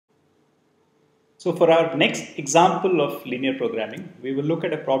So for our next example of linear programming, we will look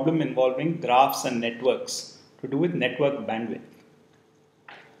at a problem involving graphs and networks to do with network bandwidth.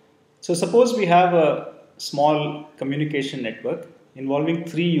 So suppose we have a small communication network involving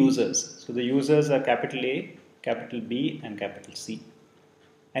three users. So the users are capital A, capital B and capital C.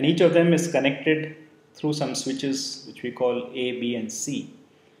 And each of them is connected through some switches which we call A, B and C.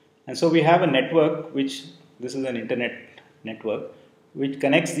 And so we have a network this is an internet network which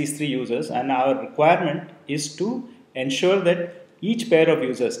connects these three users, and our requirement is to ensure that each pair of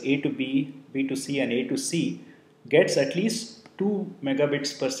users A to B, B to C and A to C gets at least 2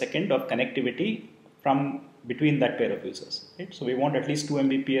 megabits per second of connectivity from between that pair of users. Right? So we want at least 2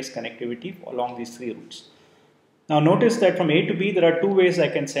 Mbps connectivity along these three routes. Now notice that from A to B there are two ways I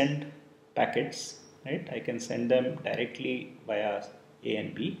can send packets. Right? I can send them directly via A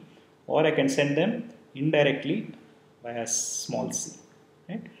and B, or I can send them indirectly via small c.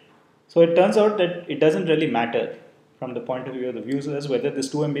 Right? So it turns out that it doesn't really matter from the point of view of the users whether this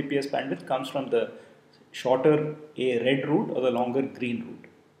 2 Mbps bandwidth comes from the shorter red route or the longer green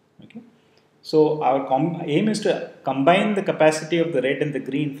route. Okay? So our aim is to combine the capacity of the red and the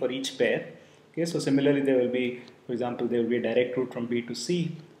green for each pair. Okay? So similarly there will be, for example, there will be a direct route from B to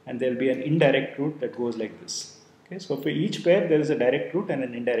C and there will be an indirect route that goes like this. Okay? So for each pair there is a direct route and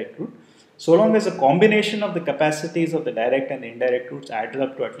an indirect route. So long as a combination of the capacities of the direct and the indirect routes adds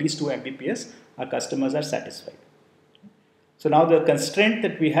up to at least 2 Mbps, our customers are satisfied. So now the constraint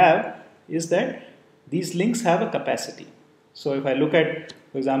that we have is that these links have a capacity. So if I look at,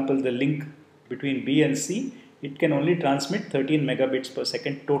 for example, the link between B and C, it can only transmit 13 megabits per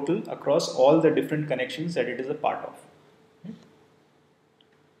second total across all the different connections that it is a part of.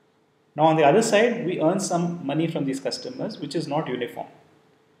 Now on the other side, we earn some money from these customers, which is not uniform.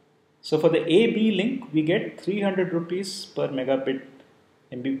 So for the A-B link, we get 300 rupees per megabit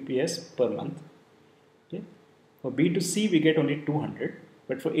Mbps per month. Okay. For B to C, we get only 200,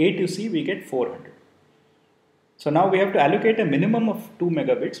 but for A to C, we get 400. So now we have to allocate a minimum of 2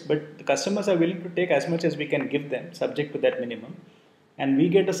 megabits, but the customers are willing to take as much as we can give them, subject to that minimum. And we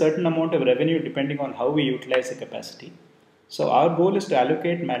get a certain amount of revenue depending on how we utilize the capacity. So our goal is to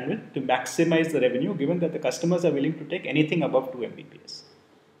allocate bandwidth to maximize the revenue, given that the customers are willing to take anything above 2 Mbps.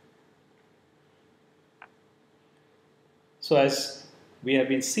 So as we have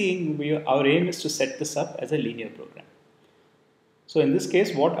been seeing, our aim is to set this up as a linear program. So in this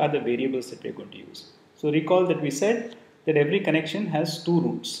case, what are the variables that we are going to use? So recall that we said that every connection has two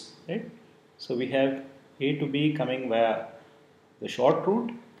routes, right? So we have A to B coming via the short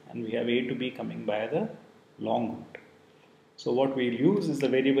route and we have A to B coming via the long route. So what we'll use is the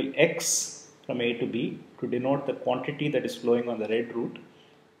variable x from A to B to denote the quantity that is flowing on the red route,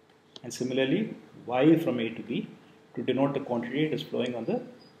 and similarly y from A to B to denote the quantity that is flowing on the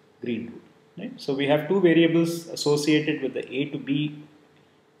green route. Right? So we have two variables associated with the A to B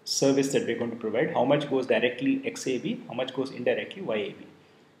service that we're going to provide. How much goes directly XAB, how much goes indirectly YAB.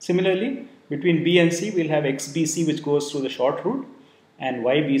 Similarly, between B and C, we'll have XBC which goes through the short route and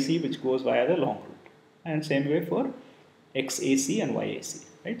YBC which goes via the long route. And same way for XAC and YAC.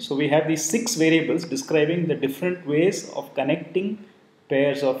 Right? So we have these 6 variables describing the different ways of connecting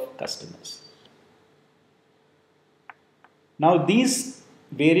pairs of customers. Now these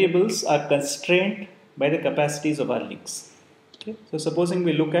variables are constrained by the capacities of our links. Okay? So supposing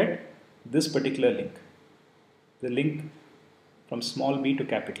we look at this particular link, the link from small b to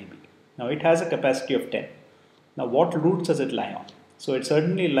capital B. Now it has a capacity of 10. Now what routes does it lie on? So it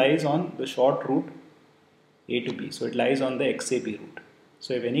certainly lies on the short route A to B. So it lies on the XAB route.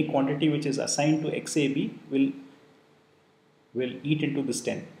 So if any quantity which is assigned to XAB will eat into this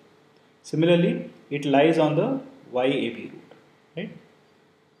 10. Similarly, it lies on the YAB route. Right?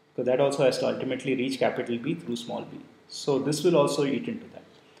 So that also has to ultimately reach capital B through small b. So this will also eat into that.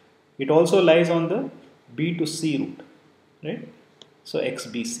 It also lies on the B to C route, right? So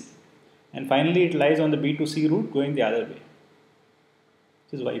XBC. And finally it lies on the B to C route going the other way,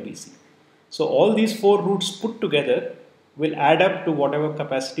 which is YBC. So all these 4 routes put together will add up to whatever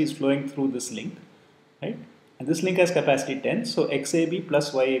capacity is flowing through this link, right? And this link has capacity 10. So XAB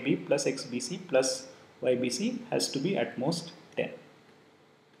plus YAB plus XBC plus YBC has to be at most 10.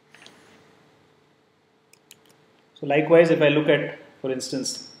 So likewise, if I look at, for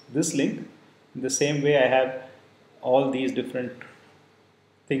instance, this link, in the same way I have all these different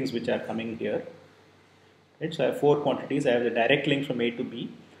things which are coming here. Right? So I have 4 quantities. I have the direct link from A to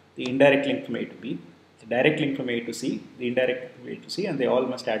B, the indirect link from A to B, the direct link from A to C, the indirect link from A to C, and they all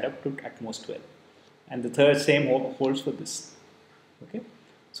must add up to at most 12. And the third same holds for this. Okay?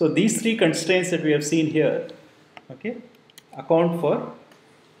 So these 3 constraints that we have seen here, okay, account for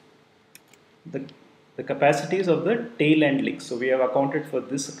the, the capacities of the tail end links. So we have accounted for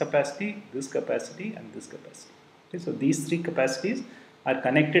this capacity, and this capacity. Okay, so these three capacities are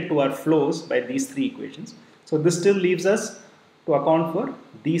connected to our flows by these three equations. So this still leaves us to account for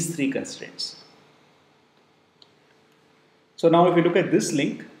these three constraints. So now if you look at this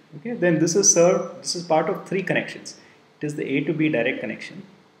link, okay, then this is part of three connections. It is the A to B direct connection.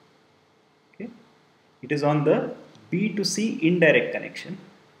 Okay. It is on the B to C indirect connection.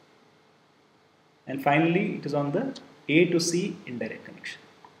 And finally, it is on the A to C indirect connection.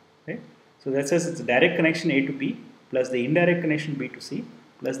 Right? So that says it's a direct connection A to B plus the indirect connection B to C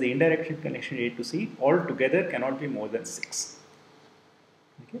plus the indirect connection A to C all together cannot be more than 6.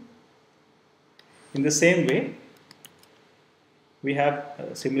 Okay. In the same way, we have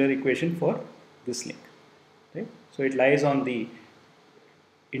a similar equation for this link. Right? So it lies on the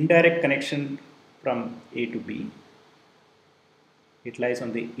indirect connection from A to B. It lies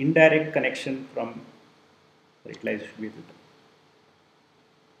on the indirect connection from, it lies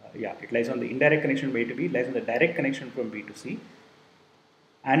on the indirect connection from A to B, it lies on the direct connection from B to C,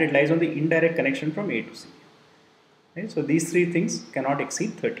 and it lies on the indirect connection from A to C. Right? So these three things cannot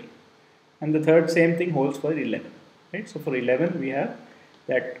exceed 30. And the third same thing holds for 11. Right? So for 11 we have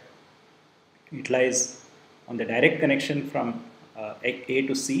that it lies on the direct connection from A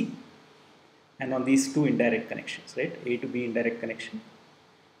to C and on these two indirect connections, right? A to B indirect connection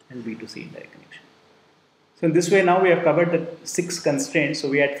and B to C indirect connection. So in this way now we have covered the 6 constraints. So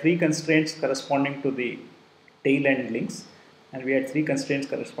we had 3 constraints corresponding to the tail end links and we had 3 constraints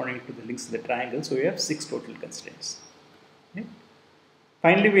corresponding to the links in the triangle. So we have 6 total constraints. Okay?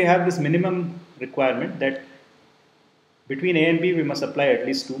 Finally, we have this minimum requirement that between A and B we must apply at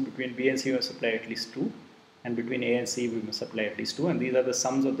least 2, between B and C we must apply at least 2, and between A and C we must apply at least 2, and these are the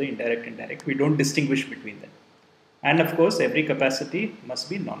sums of the indirect. We don't distinguish between them. And of course, every capacity must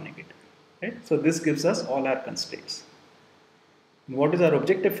be non-negative. Right? So this gives us all our constraints. And what is our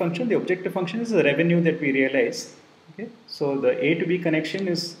objective function? The objective function is the revenue that we realize. Okay? So the A to B connection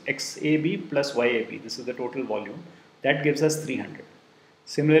is XAB plus YAB. This is the total volume. That gives us 300.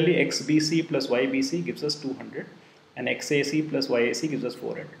 Similarly, XBC plus YBC gives us 200. And XAC plus YAC gives us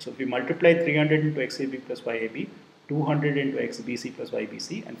 400. So if we multiply 300 into XAB plus YAB, 200 into XBC plus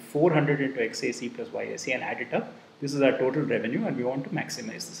YBC, and 400 into XAC plus YAC and add it up, this is our total revenue and we want to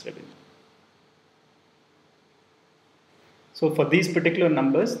maximize this revenue. So for these particular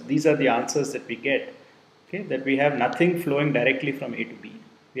numbers, these are the answers that we get. Okay, that we have nothing flowing directly from A to B.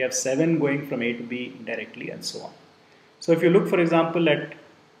 We have 7 going from A to B indirectly and so on. So if you look, for example,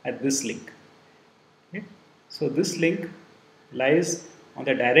 at this link. Okay, so this link lies on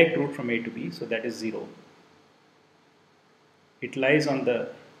the direct route from A to B, so that is 0. It lies on the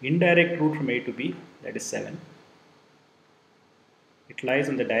indirect route from A to B, that is 7. It lies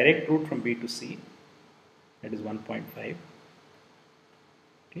on the direct route from B to C, that is 1.5.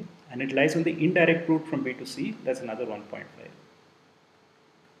 Okay. And it lies on the indirect route from B to C, that's another 1.5.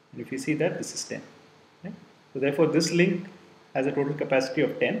 And if you see that, this is 10. Okay. So therefore, this link has a total capacity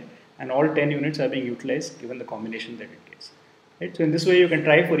of 10, and all 10 units are being utilized given the combination that it gets. Right. So in this way, you can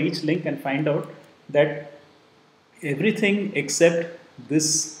try for each link and find out that everything except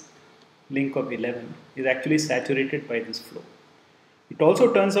this link of 11 is actually saturated by this flow. It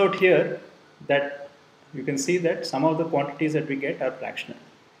also turns out here that you can see that some of the quantities that we get are fractional.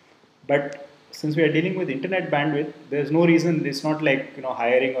 But since we are dealing with internet bandwidth, there is no reason, it's not like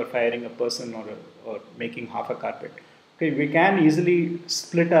hiring or firing a person or making half a carpet. Okay, we can easily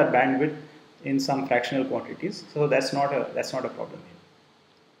split our bandwidth in some fractional quantities, so that's not a problem here.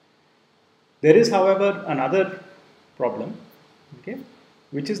 There is, however, another problem, okay,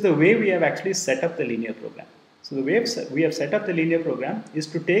 which is the way we have actually set up the linear program. So the way we have set up the linear program is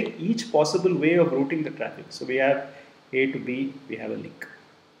to take each possible way of routing the traffic. So we have A to B, we have a link.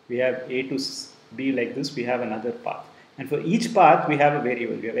 We have A to B like this, we have another path. And for each path, we have a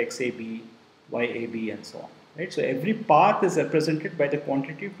variable. We have XAB, YAB, and so on. Right? So every path is represented by the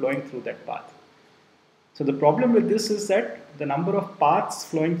quantity flowing through that path. So the problem with this is that the number of paths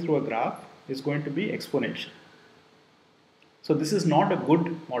flowing through a graph is going to be exponential. So this is not a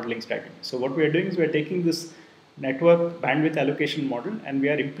good modeling strategy. So what we are doing is we are taking this network bandwidth allocation model and we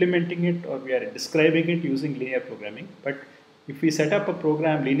are implementing it, or we are describing it using linear programming. But if we set up a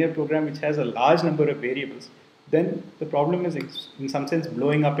linear program which has a large number of variables, then the problem is in some sense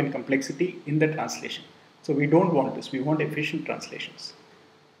blowing up in complexity in the translation. So we don't want this, we want efficient translations.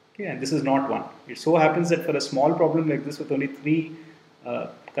 Okay, and this is not one. It so happens that for a small problem like this with only 3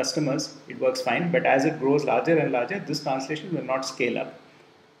 customers, it works fine, but as it grows larger and larger, this translation will not scale up.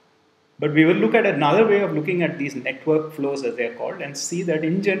 But we will look at another way of looking at these network flows, as they are called, and see that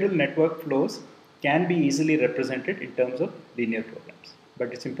in general network flows can be easily represented in terms of linear programs.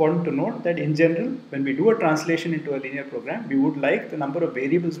 But it's important to note that in general, when we do a translation into a linear program, we would like the number of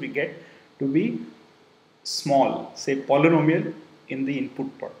variables we get to be small, say polynomial in the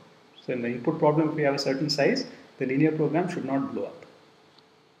input problem. So in the input problem, if we have a certain size, the linear program should not blow up.